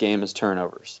lose this game is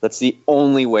turnovers. That's the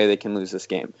only way they can lose this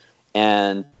game.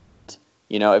 And,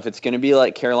 if it's going to be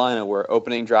like Carolina where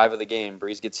opening drive of the game,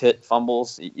 Brees gets hit,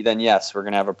 fumbles, then yes, we're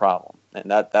going to have a problem.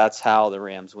 And that's how the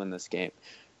Rams win this game.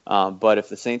 But if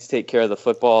the Saints take care of the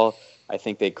football, I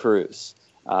think they cruise.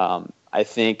 I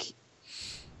think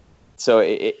so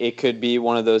it could be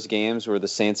one of those games where the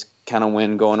Saints kind of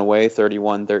win going away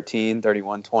 31-13,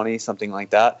 31-20, something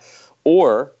like that.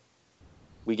 Or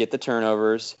we get the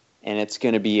turnovers, and it's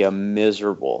going to be a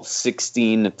miserable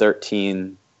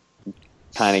 16-13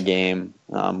 kind of game,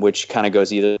 which kind of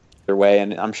goes either way.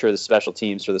 And I'm sure the special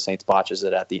teams for the Saints botches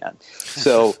it at the end.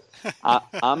 So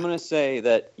I'm going to say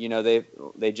that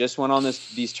they just went on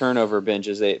these turnover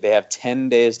binges. They have 10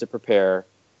 days to prepare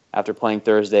after playing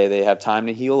Thursday. They have time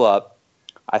to heal up.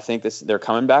 I think they're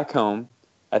coming back home.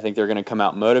 I think they're going to come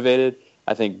out motivated.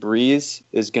 I think Brees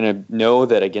is going to know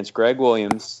that against Greg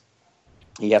Williams,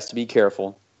 he has to be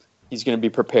careful. He's going to be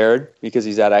prepared because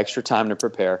he's had extra time to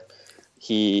prepare.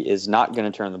 He is not going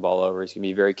to turn the ball over. He's going to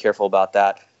be very careful about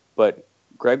that. But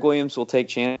Greg Williams will take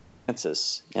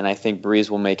chances, and I think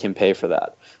Breeze will make him pay for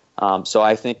that. So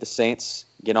I think the Saints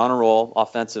get on a roll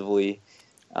offensively.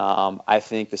 I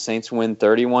think the Saints win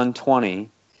 31-20,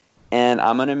 and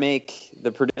I'm going to make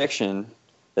the prediction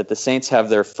that the Saints have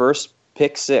their first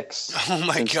pick six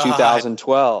since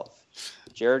 2012.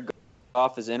 Jared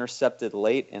Goff is intercepted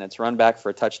late, and it's run back for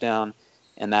a touchdown,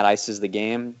 and that ices the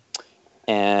game.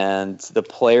 And the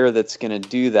player that's going to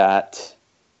do that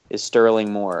is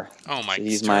Sterling Moore. Oh, my! So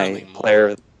he's Sterling my Moore. player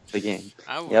of the game.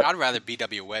 I'd rather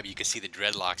B.W. Webb. You can see the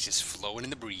dreadlocks just flowing in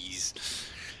the breeze.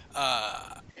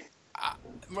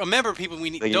 Remember, people,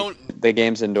 The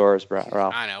game's indoors, Ralph.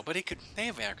 I know, but they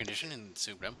have air conditioning in the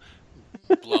Superdome,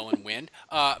 blowing wind.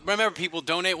 Remember, people,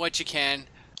 donate what you can,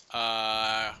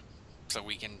 so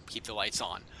we can keep the lights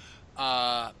on.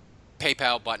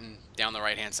 PayPal button down the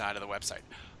right-hand side of the website.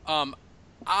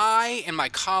 In my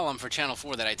column for Channel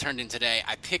 4 that I turned in today,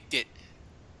 I picked it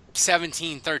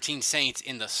 17-13 Saints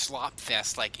in the slop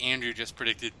fest like Andrew just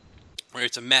predicted, where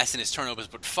it's a mess and it's turnovers,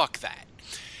 but fuck that.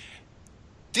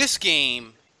 This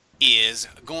game is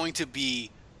going to be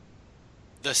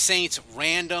the Saints'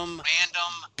 random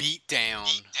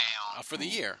beatdown for the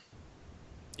year.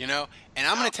 You know? And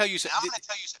I'm going to tell you something.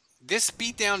 This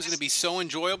beatdown is going to be so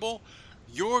enjoyable.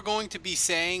 You're going to be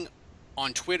saying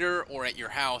on Twitter or at your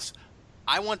house,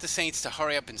 I want the Saints to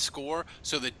hurry up and score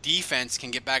so the defense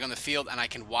can get back on the field and I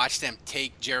can watch them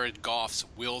take Jared Goff's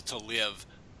will to live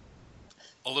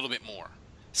a little bit more.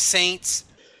 Saints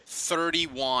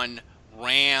 31,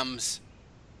 Rams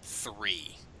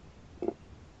 3.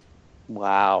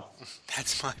 Wow.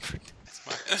 That's my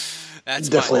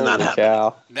Definitely not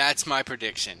happening. That's my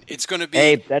prediction. It's going to be.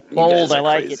 Hey, that's bold. I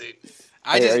like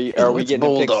it. Are we getting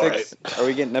a pick six? Right. Are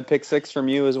we getting a pick six from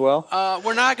you as well?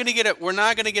 We're not going to get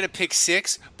a pick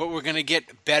six, but we're going to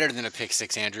get better than a pick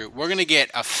six, Andrew. We're going to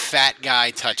get a fat guy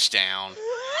touchdown.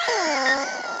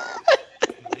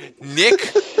 Nick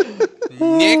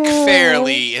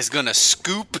Fairley is going to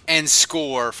scoop and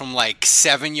score from like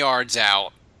 7 yards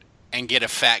out and get a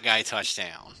fat guy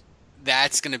touchdown.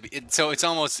 That's going to be so. It's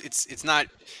almost it's not.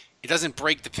 It doesn't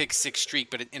break the pick six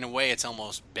streak, but in a way, it's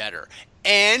almost better.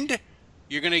 And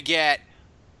you're going to get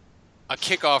a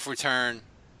kickoff return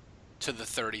to the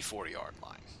 30-40 yard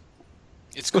line.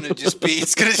 It's going to just be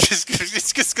it's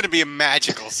just going to be a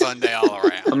magical Sunday all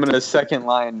around. I'm going to second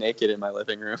line naked in my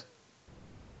living room.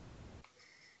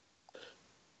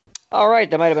 All right,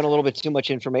 that might have been a little bit too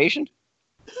much information.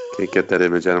 Can't get that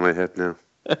image out of my head now.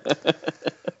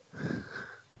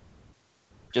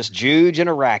 Just Juge and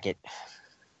a racket.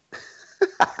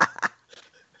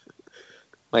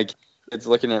 My kid's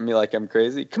looking at me like I'm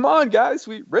crazy. Come on, guys.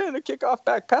 We ran a kickoff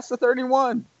back past the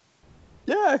 31.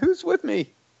 Yeah, who's with me?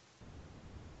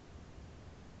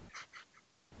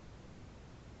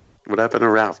 What happened to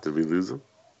Ralph? Did we lose him?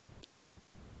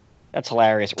 That's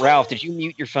hilarious. Ralph, did you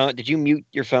mute your phone?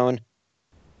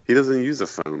 He doesn't use a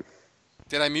phone.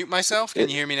 Did I mute myself? Can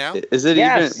you hear me now? Is it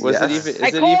yes. even? Was yes. it even? Is I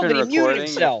it called even it. He muted recording?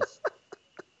 himself.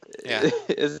 Yeah.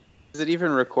 Is it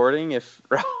even recording? If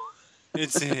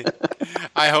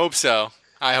I hope so.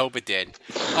 I hope it did.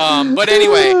 But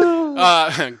anyway,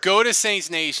 go to Saints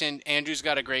Nation. Andrew's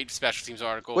got a great special teams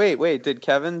article. Wait. Did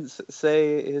Kevin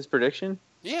say his prediction?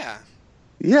 Yeah.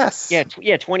 Yes.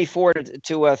 Yeah. 24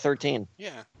 to 13.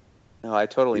 Yeah. No, I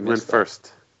totally He went missed that.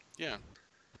 first. Yeah.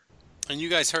 And you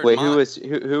guys heard. Wait, mine.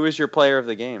 who was your player of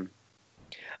the game?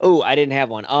 Oh, I didn't have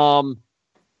one. I'll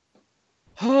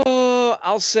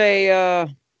say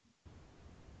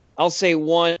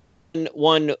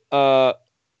one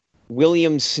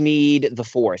William Snead the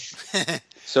fourth.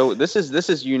 So this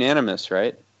is unanimous,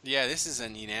 right? Yeah, this is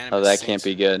an unanimous. Oh, that Saints. can't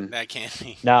be good. That can't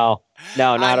be. No,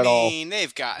 not at all. I mean,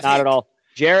 they've got Not at all.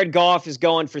 Jared Goff is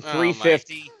going for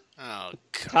 350. Oh,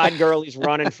 God. Todd Gurley's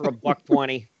running for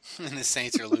 $120. And the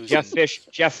Saints are losing.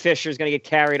 Jeff Fisher's going to get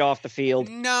carried off the field.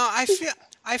 No,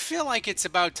 I feel like it's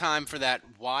about time for that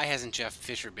why hasn't Jeff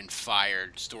Fisher been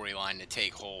fired storyline to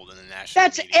take hold in the national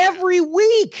That's media. every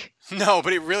week. No,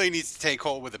 but it really needs to take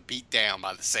hold with a beatdown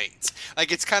by the Saints.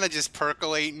 Like, it's kind of just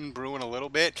percolating, brewing a little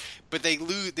bit, but the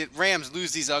Rams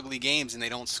lose these ugly games and they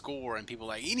don't score, and people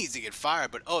are like, he needs to get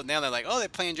fired, but now they're like, they're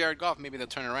playing Jared Goff, maybe they'll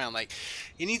turn it around. Like,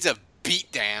 he needs a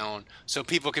beatdown so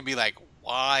people can be like,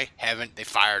 why haven't they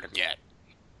fired him yet?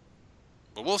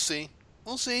 But we'll see.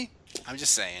 I'm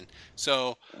just saying.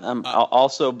 So,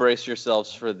 also brace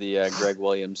yourselves for the Greg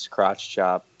Williams crotch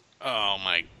chop. Oh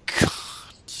my God,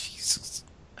 Jesus!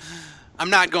 I'm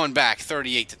not going back.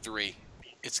 38-3.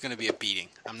 It's going to be a beating.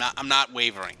 I'm not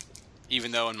wavering.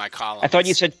 even though in my column I thought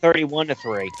you said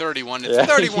 31-3. 31 to Yeah.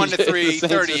 31 to 3, The Saints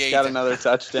just 38 got to- another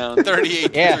touchdown.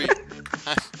 38 Yeah. to 3.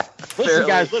 Listen,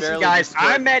 guys. fairly I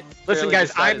decided meant second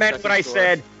what I score.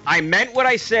 said. I meant what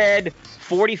I said.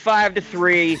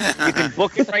 45-3. You can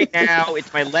book it right now.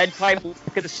 It's my lead pipe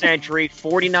book of the century.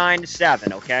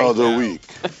 49-7. Okay. Oh, the week.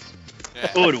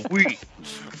 Yeah. Oh, the week.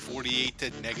 48 to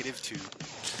 -2.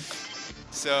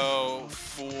 So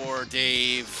for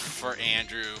Dave, for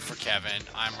Andrew, for Kevin,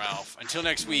 I'm Ralph. Until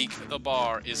next week, the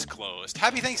bar is closed.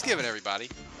 Happy Thanksgiving, everybody.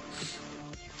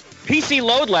 PC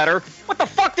load letter. What the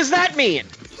fuck does that mean?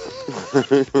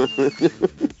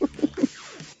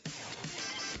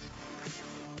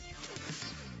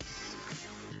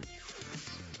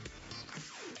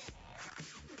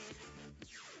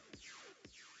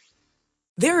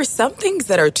 There are some things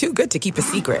that are too good to keep a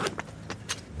secret.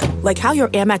 Like how your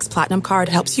Amex Platinum card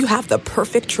helps you have the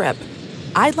perfect trip.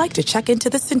 I'd like to check into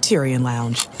the Centurion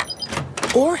Lounge.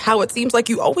 Or how it seems like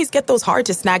you always get those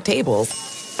hard-to-snag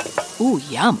tables. Ooh,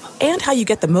 yum. And how you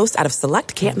get the most out of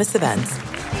select can't-miss events.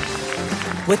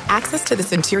 With access to the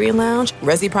Centurion Lounge,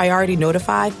 Resi Priority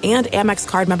Notified, and Amex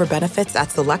card member benefits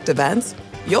at select events,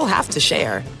 you'll have to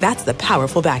share. That's the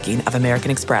powerful backing of American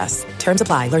Express. Terms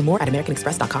apply. Learn more at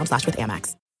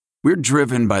americanexpress.com/withAmex. We're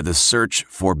driven by the search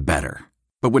for better.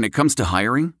 But when it comes to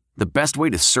hiring, the best way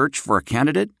to search for a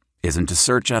candidate isn't to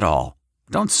search at all.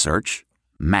 Don't search.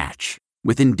 Match.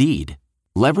 With Indeed.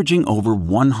 Leveraging over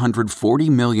 140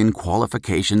 million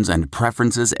qualifications and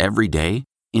preferences every day,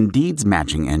 Indeed's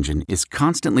matching engine is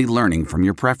constantly learning from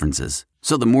your preferences.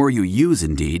 So the more you use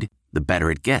Indeed, the better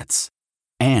it gets.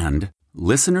 And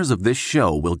listeners of this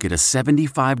show will get a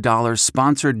 $75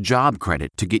 sponsored job credit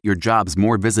to get your jobs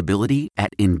more visibility at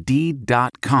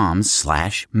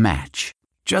Indeed.com/match.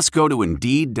 Just go to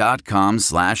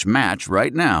Indeed.com/match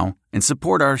right now and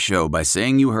support our show by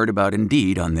saying you heard about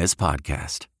Indeed on this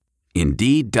podcast.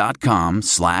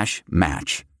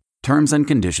 Indeed.com/match. Terms and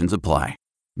conditions apply.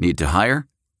 Need to hire?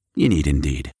 You need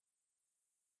Indeed.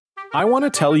 I want to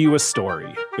tell you a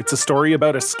story. It's a story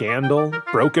about a scandal,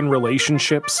 broken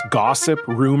relationships, gossip,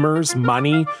 rumors,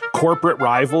 money, corporate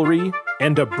rivalry,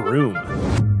 and a broom.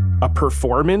 A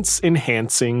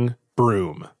performance-enhancing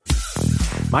broom.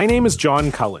 My name is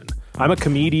John Cullen. I'm a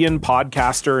comedian,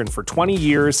 podcaster, and for 20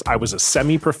 years, I was a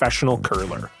semi-professional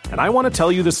curler. And I want to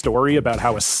tell you the story about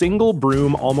how a single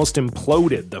broom almost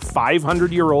imploded the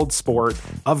 500-year-old sport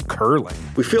of curling.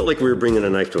 We felt like we were bringing a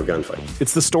knife to a gunfight.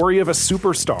 It's the story of a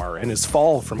superstar and his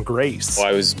fall from grace.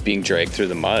 I was being dragged through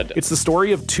the mud. It's the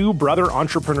story of two brother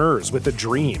entrepreneurs with a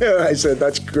dream. I said,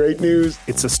 that's great news.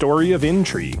 It's a story of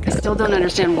intrigue. I still don't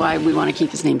understand why we want to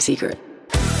keep his name secret.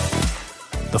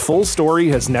 The full story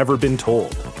has never been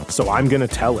told, so I'm going to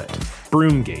tell it.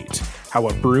 Broomgate, how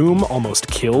a broom almost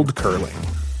killed curling.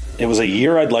 It was a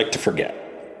year I'd like to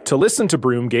forget. To listen to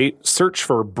Broomgate, search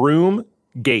for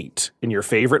Broomgate in your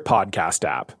favorite podcast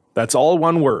app. That's all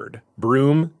one word,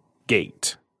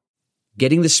 Broomgate.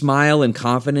 Getting the smile and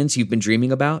confidence you've been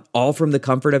dreaming about, all from the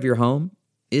comfort of your home,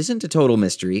 isn't a total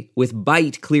mystery with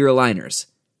Byte clear aligners.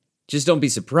 Just don't be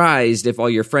surprised if all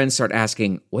your friends start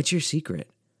asking, "What's your secret?"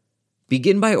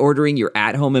 Begin by ordering your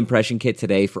at-home impression kit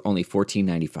today for only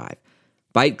 $14.95.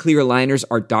 Byte clear aligners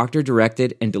are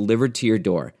doctor-directed and delivered to your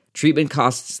door. Treatment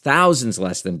costs thousands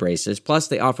less than braces, plus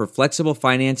they offer flexible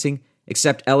financing,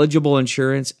 accept eligible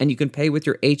insurance, and you can pay with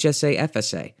your HSA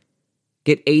FSA.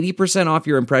 Get 80% off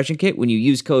your impression kit when you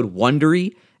use code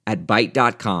WONDERY at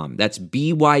Byte.com. That's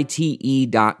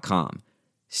BYTE.com.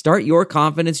 Start your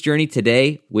confidence journey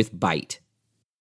today with Byte.